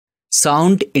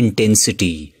Sound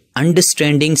intensity.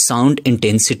 Understanding sound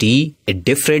intensity at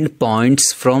different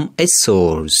points from a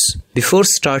source. Before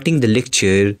starting the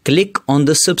lecture, click on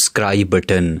the subscribe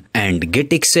button and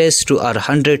get access to our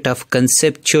 100 of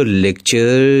conceptual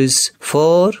lectures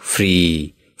for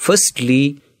free.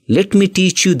 Firstly, let me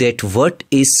teach you that what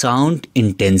is sound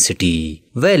intensity.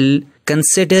 Well,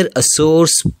 consider a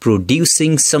source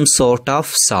producing some sort of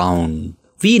sound.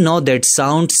 We know that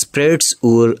sound spreads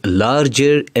over a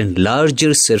larger and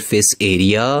larger surface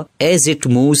area as it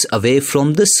moves away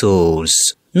from the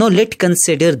source. Now let's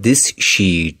consider this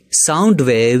sheet. Sound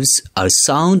waves or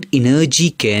sound energy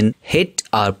can hit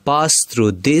or pass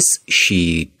through this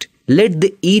sheet. Let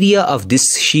the area of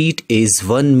this sheet is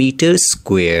 1 meter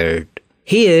squared.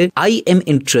 Here, I am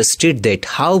interested that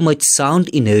how much sound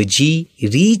energy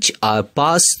reach or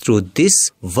pass through this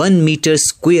 1 meter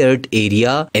squared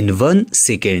area in 1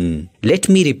 second. Let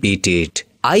me repeat it.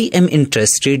 I am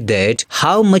interested that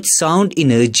how much sound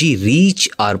energy reach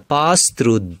or pass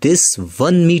through this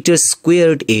 1 meter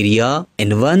squared area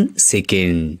in 1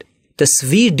 second. Thus,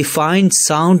 we define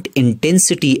sound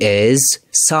intensity as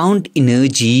sound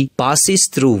energy passes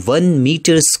through 1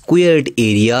 meter squared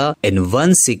area in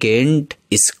 1 second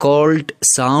is called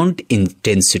sound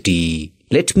intensity.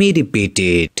 Let me repeat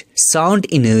it. Sound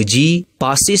energy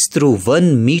passes through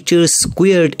 1 meter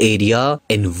squared area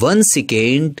in 1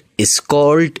 second is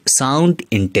called sound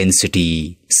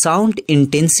intensity. Sound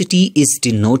intensity is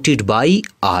denoted by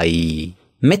I.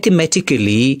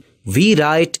 Mathematically, we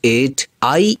write it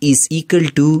I is equal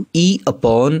to E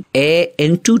upon A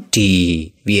into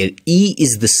T, where E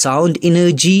is the sound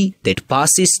energy that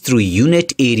passes through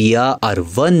unit area or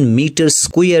 1 meter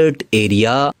squared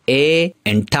area A,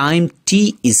 and time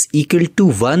T is equal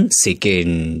to 1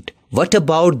 second. What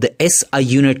about the SI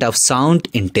unit of sound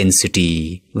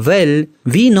intensity? Well,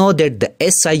 we know that the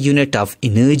SI unit of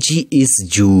energy is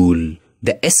joule.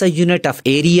 The SI unit of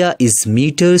area is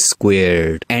meter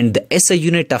squared and the SI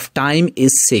unit of time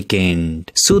is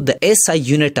second. So the SI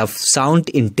unit of sound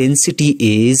intensity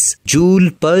is joule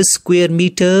per square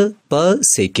meter per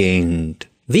second.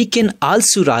 We can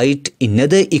also write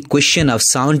another equation of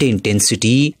sound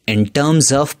intensity in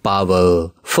terms of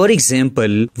power. For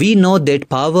example, we know that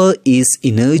power is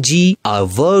energy or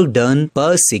work done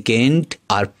per second,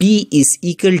 or P is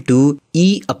equal to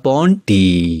E upon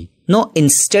T. Now,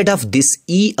 instead of this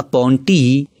E upon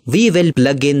T, we will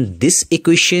plug in this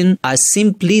equation as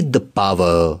simply the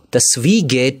power. Thus, we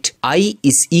get I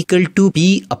is equal to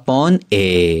P upon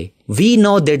A. We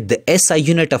know that the SI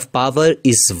unit of power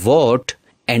is watt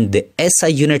and the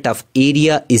SI unit of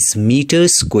area is meter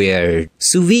squared.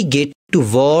 So, we get to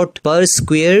watt per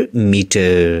square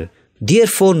meter.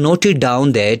 Therefore, note it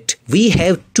down that we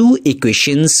have two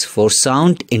equations for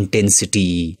sound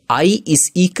intensity. I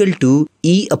is equal to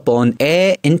E upon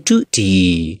A into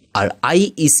T, or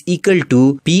I is equal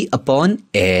to P upon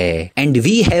A. And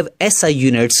we have SI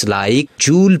units like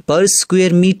joule per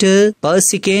square meter per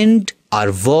second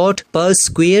or watt per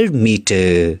square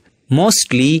meter.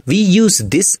 Mostly, we use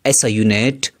this SI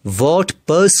unit, watt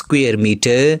per square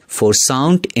meter, for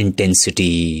sound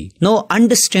intensity. Now,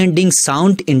 understanding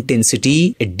sound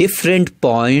intensity at different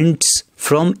points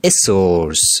from a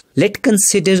source. Let's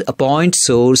consider a point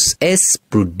source S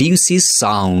produces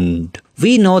sound.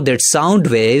 We know that sound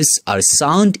waves or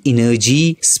sound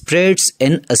energy spreads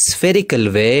in a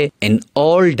spherical way in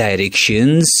all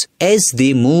directions as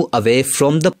they move away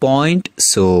from the point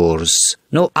source.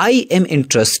 Now, I am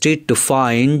interested to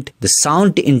find the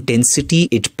sound intensity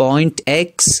at point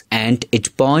X and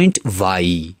at point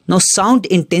Y. Now, sound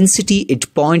intensity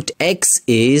at point X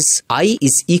is I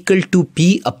is equal to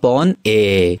P upon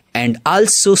A, and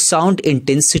also sound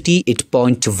intensity at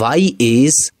point Y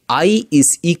is I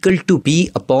is equal to P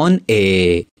upon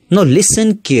A. Now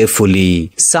listen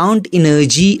carefully. Sound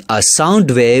energy or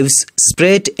sound waves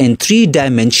spread in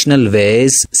three-dimensional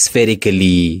ways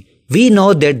spherically. We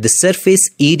know that the surface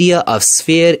area of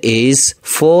sphere is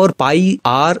 4 pi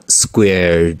r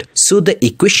squared. So the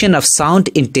equation of sound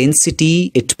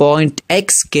intensity at point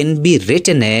X can be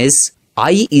written as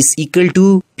I is equal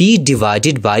to P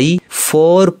divided by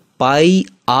 4 pi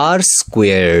r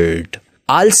squared.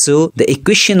 Also, the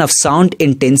equation of sound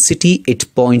intensity at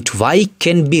point Y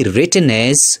can be written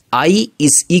as I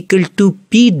is equal to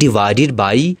P divided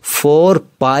by 4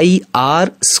 pi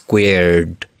r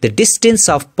squared. The distance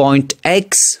of point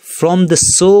X from the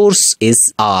source is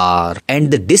r,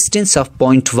 and the distance of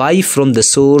point Y from the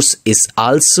source is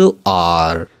also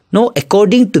r. Now,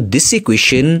 according to this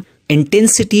equation,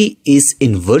 intensity is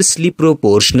inversely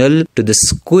proportional to the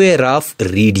square of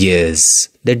radius.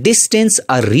 The distance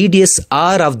or radius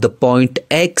r of the point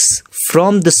x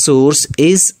from the source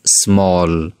is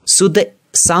small. So the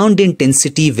sound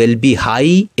intensity will be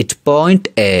high at point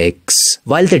x,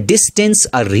 while the distance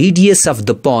or radius of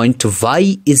the point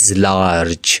y is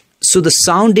large. So the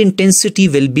sound intensity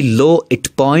will be low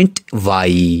at point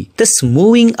y. Thus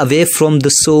moving away from the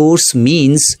source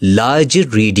means larger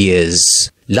radius.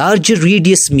 Larger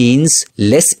radius means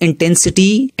less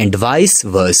intensity and vice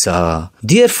versa.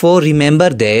 Therefore, remember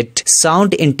that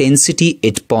sound intensity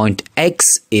at point x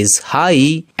is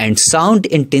high and sound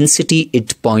intensity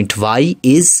at point y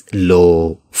is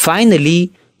low.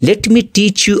 Finally, let me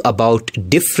teach you about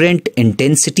different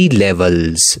intensity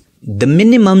levels. The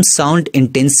minimum sound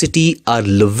intensity or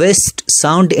lowest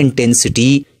sound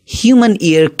intensity human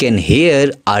ear can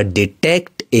hear or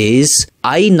detect is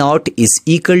I0 is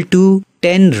equal to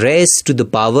 10 raised to the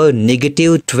power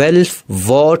negative 12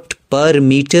 watt per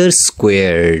meter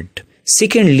squared.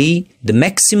 Secondly, the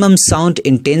maximum sound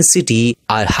intensity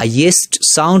or highest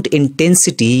sound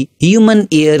intensity human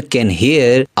ear can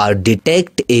hear or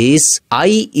detect is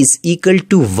I is equal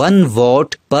to 1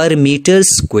 watt per meter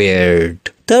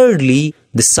squared. Thirdly,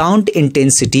 the sound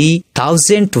intensity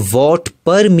 1000 watt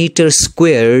per meter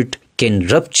squared can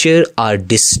rupture or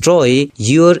destroy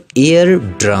your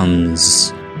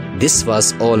eardrums. This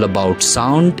was all about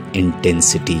sound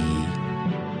intensity.